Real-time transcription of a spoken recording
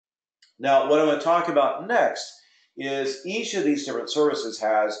Now, what I'm going to talk about next is each of these different services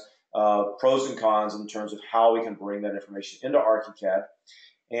has pros and cons in terms of how we can bring that information into Archicad,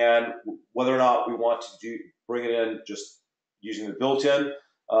 and whether or not we want to bring it in just using the built-in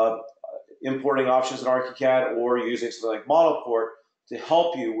uh, importing options in Archicad, or using something like ModelPort to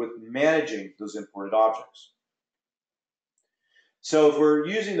help you with managing those imported objects. So if we're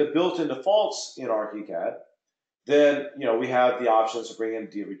using the built-in defaults in Archicad, then we have the options to bring in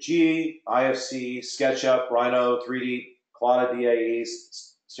DWG, IFC, SketchUp, Rhino, 3D, Collada DAE,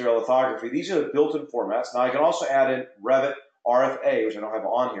 stereolithography. These are the built-in formats. Now I can also add in Revit RFA, which I don't have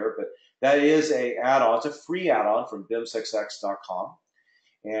on here, but that is an add-on. It's a free add-on from bimsxx.com,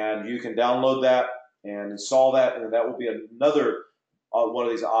 and you can download that and install that, and that will be another one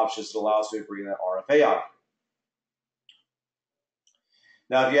of these options that allows you to bring in that RFA option.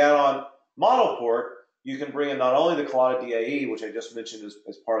 Now, if you add on ModelPort, you can bring in not only the Collada DAE, which I just mentioned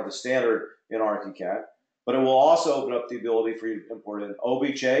as part of the standard in Archicad, but it will also open up the ability for you to import in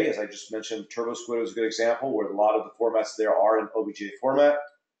OBJ. As I just mentioned, TurboSquid is a good example where a lot of the formats there are in OBJ format.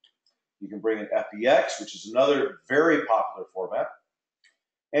 You can bring in FBX, which is another very popular format.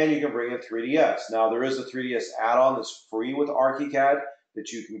 And you can bring in 3ds. Now, there is a 3ds add-on that's free with Archicad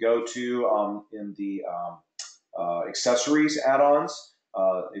that you can go to in the accessories add-ons.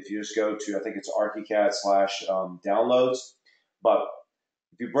 If you just go to, I think it's Archicad / downloads. But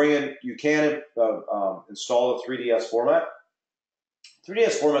if you bring in, you can install the 3ds format.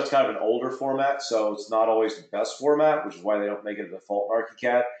 3ds format is kind of an older format, so it's not always the best format, which is why they don't make it a default in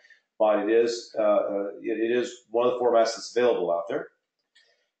Archicad. But it is one of the formats that's available out there.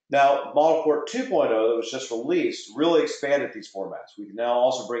 Now, ModelPort 2.0 that was just released really expanded these formats. We can now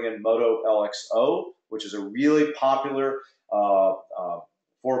also bring in Modo LXO, which is a really popular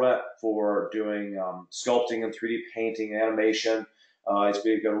format for doing sculpting and 3D painting, animation. It's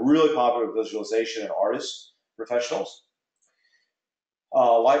become really popular with visualization and artists, professionals.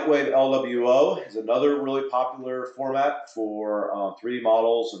 Lightwave LWO is another really popular format for 3D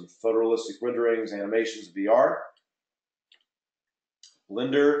models and photorealistic renderings, animations, VR.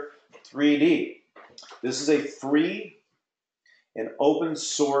 Blender 3D. This is a free and open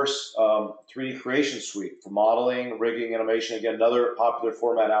source 3D creation suite for modeling, rigging, animation. Again, another popular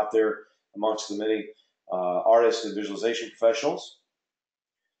format out there amongst the many artists and visualization professionals.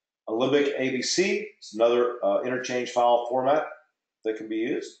 Alembic ABC is another interchange file format that can be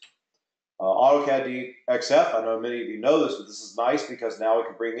used. AutoCAD DXF, I know many of you know this, but this is nice because now we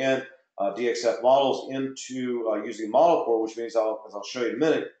can bring in DXF models into using ModelPort, which means, as I'll show you in a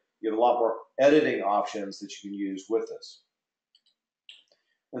minute, you have a lot more editing options that you can use with this.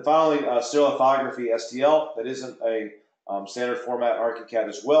 And finally, stereolithography STL. That isn't a standard format Archicad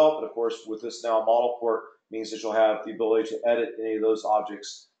as well, but of course, with this now ModelPort means that you'll have the ability to edit any of those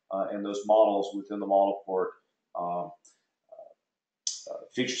objects and those models within the ModelPort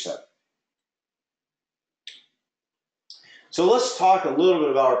feature set. So let's talk a little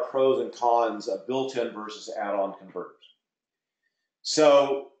bit about our pros and cons of built-in versus add-on converters.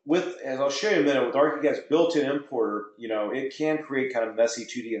 So as I'll show you in a minute, with Archicad's built-in importer, it can create kind of messy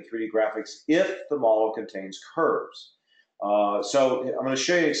 2D and 3D graphics if the model contains curves. So I'm going to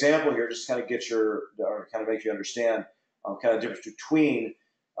show you an example here, just to kind of kind of make you understand kind of the difference between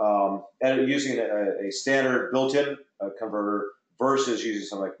using a standard built-in converter versus using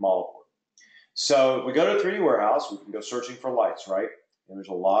something like ModelPort. So if we go to a 3D warehouse, we can go searching for lights, right? And there's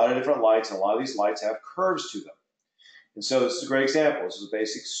a lot of different lights, and a lot of these lights have curves to them. And so this is a great example. This is a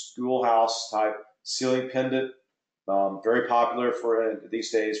basic schoolhouse type ceiling pendant, very popular for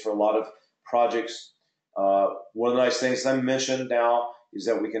these days for a lot of projects. One of the nice things that I mentioned now is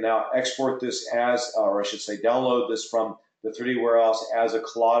that we can now export this as, or I should say download this from the 3D warehouse as a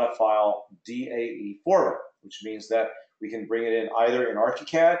Collada file DAE format, which means that we can bring it in either in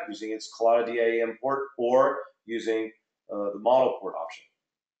Archicad using its Collada DAE import or using the ModelPort option.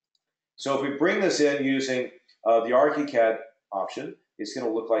 So if we bring this in using the Archicad option, it's going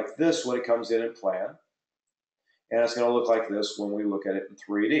to look like this when it comes in plan, and it's going to look like this when we look at it in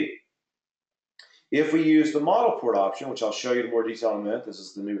 3D. If we use the ModelPort option, which I'll show you in more detail in a minute, this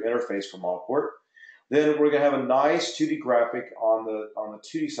is the new interface for ModelPort, then we're going to have a nice 2D graphic on the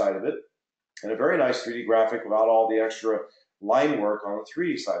 2D side of it, and a very nice 3D graphic without all the extra line work on the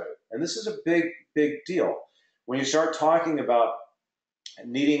 3D side of it. And this is a big, big deal. When you start talking about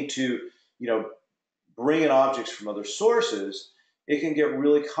needing to, bring in objects from other sources, it can get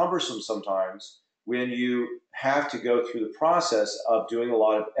really cumbersome sometimes when you have to go through the process of doing a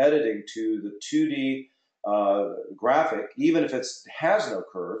lot of editing to the 2D graphic. Even if it has no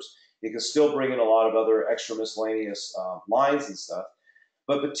curves, it can still bring in a lot of other extra miscellaneous lines and stuff.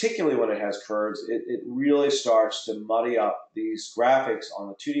 But particularly when it has curves, it really starts to muddy up these graphics on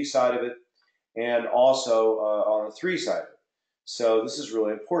the 2D side of it and also on the 3D side of it. So this is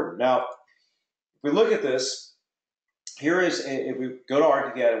really important. Now, if we look at this, here is, if we go to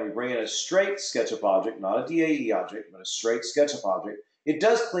Archicad and we bring in a straight SketchUp object, not a DAE object, but a straight SketchUp object, it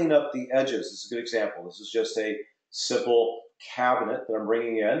does clean up the edges. This is a good example. This is just a simple cabinet that I'm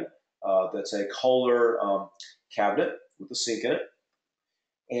bringing in. That's a Kohler cabinet with a sink in it.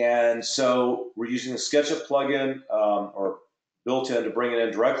 And so we're using the SketchUp plugin or built-in to bring it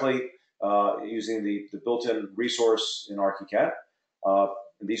in directly using the built-in resource in Archicad. And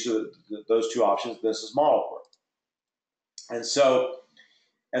these are those two options. This is ModelPort. And so,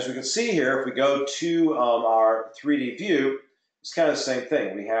 as we can see here, if we go to our 3D view, it's kind of the same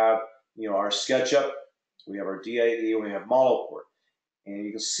thing. We have, our SketchUp, we have our DAE, we have ModelPort. And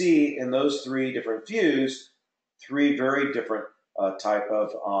you can see in those three different views, three very different type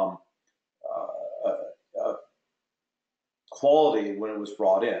of quality when it was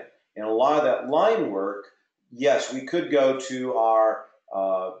brought in. And a lot of that line work, yes, we could go to our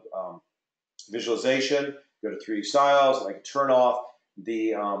visualization, go to 3D styles, and I can turn off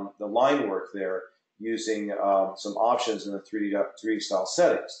the line work there using some options in the 3D style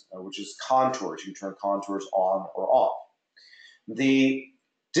settings, which is contours. You can turn contours on or off. The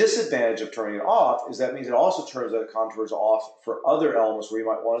disadvantage of turning it off is that means it also turns the contours off for other elements where you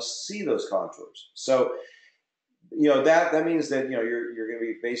might want to see those contours. So, that means that you're going to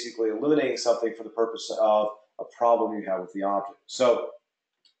be basically eliminating something for the purpose of a problem you have with the object. So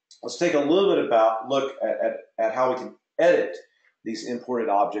let's take a little bit look at how we can edit these imported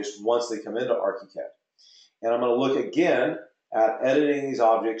objects once they come into Archicad. And I'm going to look again at editing these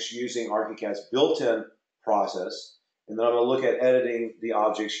objects using Archicad's built-in process. And then I'm going to look at editing the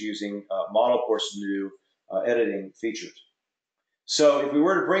objects using ModelPort's new editing features. So if we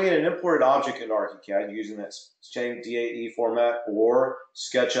were to bring in an imported object into Archicad using that same DAE format or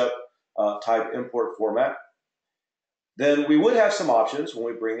SketchUp type import format, then we would have some options when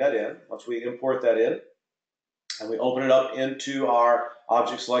we bring that in. Once we import that in and we open it up into our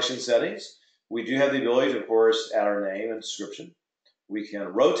object selection settings, we do have the ability to, of course, add our name and description. We can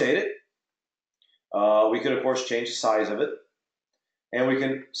rotate it. We can, of course, change the size of it. And we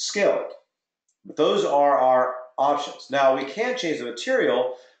can scale it. But those are our options. Now, we can change the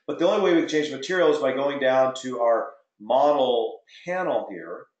material, but the only way we can change the material is by going down to our model panel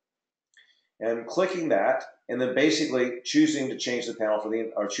here and clicking that, and then basically choosing to change the panel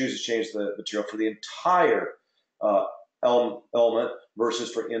choose to change the material for the entire element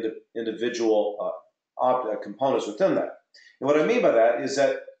versus for individual components within that. And what I mean by that is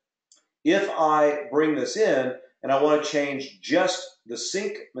that if I bring this in and I want to change just the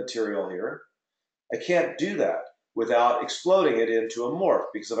sink material here, I can't do that without exploding it into a morph,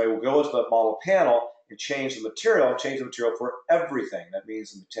 because if I will go into the model panel and change the material, I'll change the material for everything. That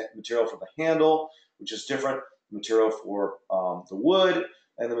means the material for the handle, which is different, the material for the wood,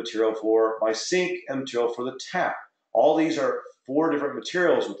 and the material for my sink, and the material for the tap. All these are 4 different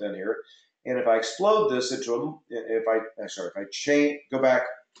materials within here. And if I explode this into go back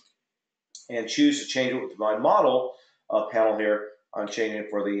and choose to change it with my model panel here, I'm changing it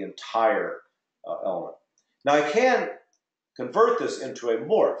for the entire element. Now I can convert this into a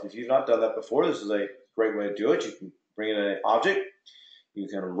morph. If you've not done that before, this is a great way to do it. You can bring in an object. You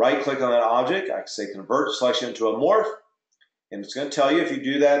can right-click on that object. I can say convert selection into a morph. And it's going to tell you if you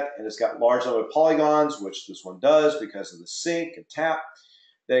do that, and it's got large number of polygons, which this one does because of the sink and tap,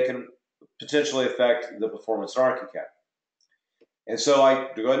 they can potentially affect the performance in Archicad. And so I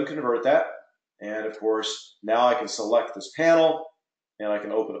go ahead and convert that. And of course, now I can select this panel, and I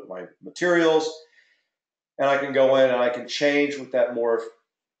can open up my materials, and I can go in and I can change with that morph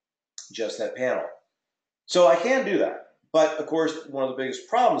just that panel. So I can do that. But of course, one of the biggest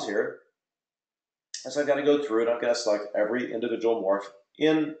problems here is I've got to go through and I've got to select every individual morph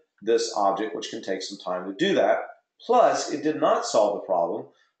in this object, which can take some time to do that. Plus, it did not solve the problem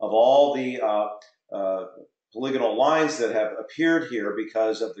of all the polygonal lines that have appeared here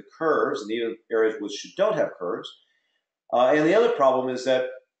because of the curves, and even areas which don't have curves. And the other problem is that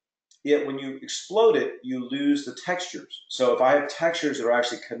when you explode it, you lose the textures. So if I have textures that are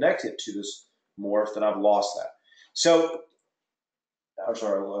actually connected to this morph, then I've lost that. So, I'm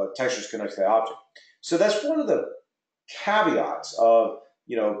sorry, textures connected to the object. So that's one of the caveats of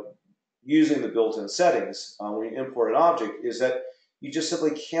using the built-in settings when you import an object, is that you just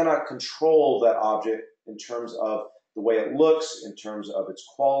simply cannot control that object in terms of the way it looks, in terms of its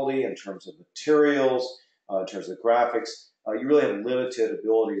quality, in terms of materials, in terms of graphics. You really have limited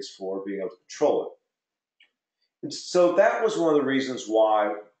abilities for being able to control And so that was one of the reasons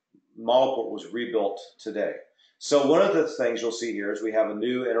why ModelPort was rebuilt today. So one of the things you'll see here is we have a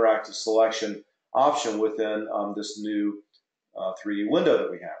new interactive selection option within this new 3D window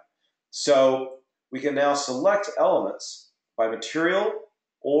that we have. So we can now select elements by material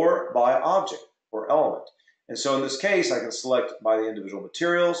or by object or element. And so in this case, I can select by the individual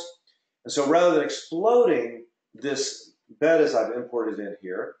materials. And so rather than exploding this bed as I've imported in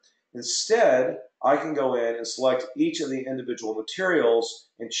here, instead, I can go in and select each of the individual materials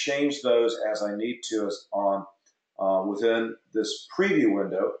and change those as I need to within this preview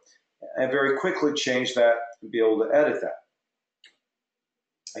window, and very quickly change that and be able to edit that.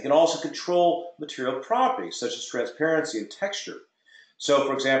 I can also control material properties such as transparency and texture. So,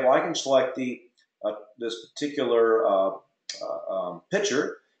 for example, I can select this particular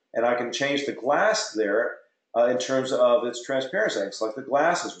picture, and I can change the glass there in terms of its transparency. I can select the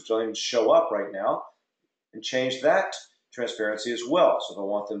glasses, which don't even show up right now, and change that transparency as well. So if I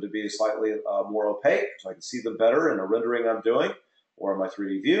want them to be slightly more opaque, so I can see them better in a rendering I'm doing, or in my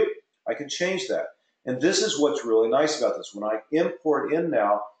 3D view, I can change that. And this is what's really nice about this. When I import in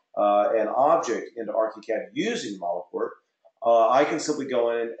now an object into Archicad using ModelPort, I can simply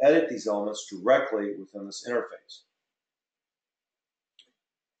go in and edit these elements directly within this interface.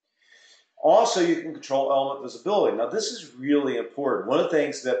 Also, you can control element visibility. Now, this is really important. One of the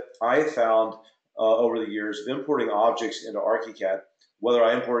things that I have found over the years of importing objects into Archicad, whether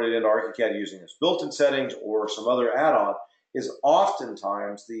I import it into Archicad using its built-in settings or some other add-on, is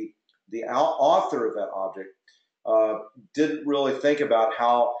oftentimes the author of that object didn't really think about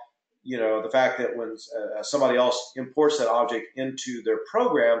how, the fact that when somebody else imports that object into their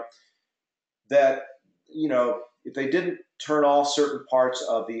program, that, if they didn't turn off certain parts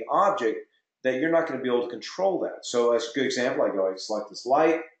of the object, that you're not going to be able to control that. So as a good example, I select this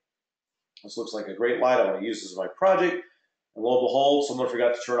light. This looks like a great light. I want to use this as my project. And lo and behold, someone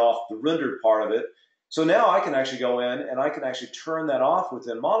forgot to turn off the rendered part of it. So now I can actually go in and I can actually turn that off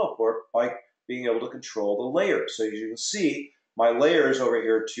within ModelPort by being able to control the layers. So as you can see, my layers over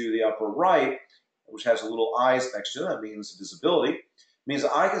here to the upper right, which has a little eyes next to it, that means visibility, means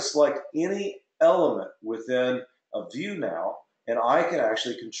I can select any element within a view now, and I can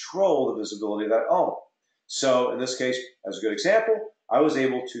actually control the visibility of that element. So in this case, as a good example, I was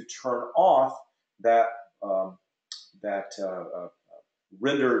able to turn off that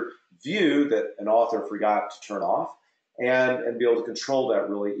rendered view that an author forgot to turn off, and be able to control that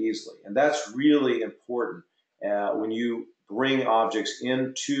really easily. And that's really important when you bring objects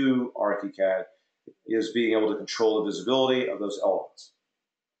into Archicad, is being able to control the visibility of those elements.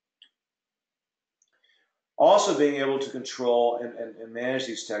 Also being able to control and manage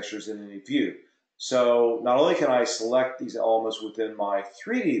these textures in any view. So not only can I select these elements within my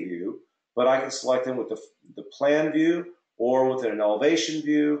 3D view, but I can select them with the plan view, or within an elevation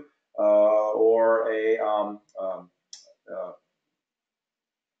view, or any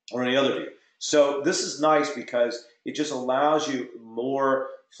other view. So this is nice because it just allows you more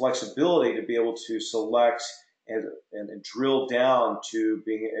flexibility to be able to select and drill down to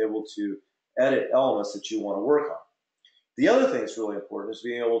being able to edit elements that you want to work on. The other thing that's really important is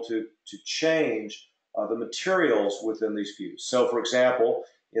being able to change the materials within these views. So for example,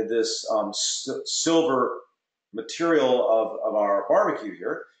 in this silver material of our barbecue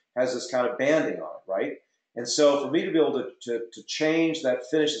here has this kind of banding on it, right? And so for me to be able to change that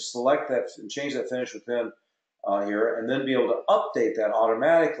finish, to select that and change that finish within here, and then be able to update that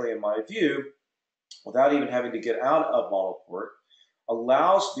automatically in my view without even having to get out of ModelPort,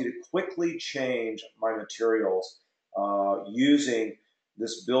 allows me to quickly change my materials using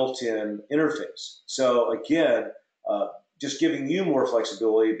this built-in interface. So again, just giving you more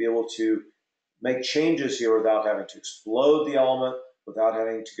flexibility to be able to make changes here without having to explode the element, without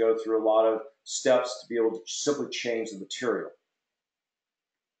having to go through a lot of steps to be able to simply change the material.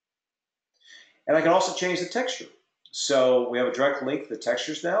 And I can also change the texture. So we have a direct link to the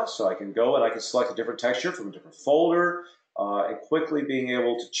textures now, so I can go and I can select a different texture from a different folder, and quickly being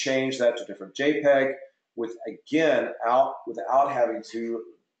able to change that to a different JPEG without having to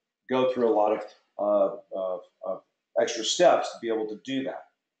go through a lot of extra steps to be able to do that.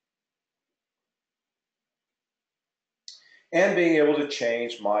 And being able to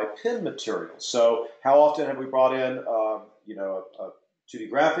change my pin material. So how often have we brought in a 2D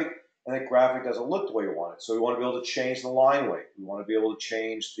graphic, and that graphic doesn't look the way we want it? So we want to be able to change the line weight. We want to be able to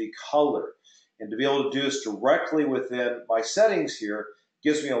change the color. And to be able to do this directly within my settings here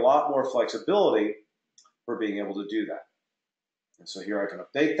gives me a lot more flexibility for being able to do that. And so here I can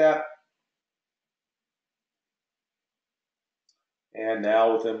update that. And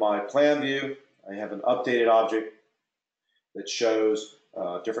now within my plan view, I have an updated object that shows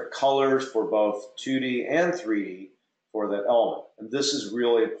different colors for both 2D and 3D for that element. And this is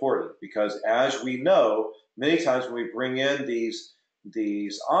really important because, as we know, many times when we bring in these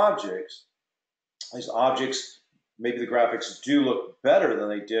objects, maybe the graphics do look better than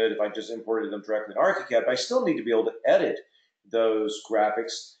they did if I just imported them directly in Archicad, but I still need to be able to edit those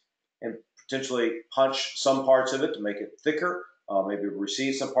graphics and potentially punch some parts of it to make it thicker, maybe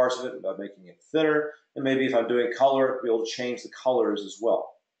recede some parts of it by making it thinner, and maybe if I'm doing color, be able to change the colors as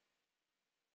well.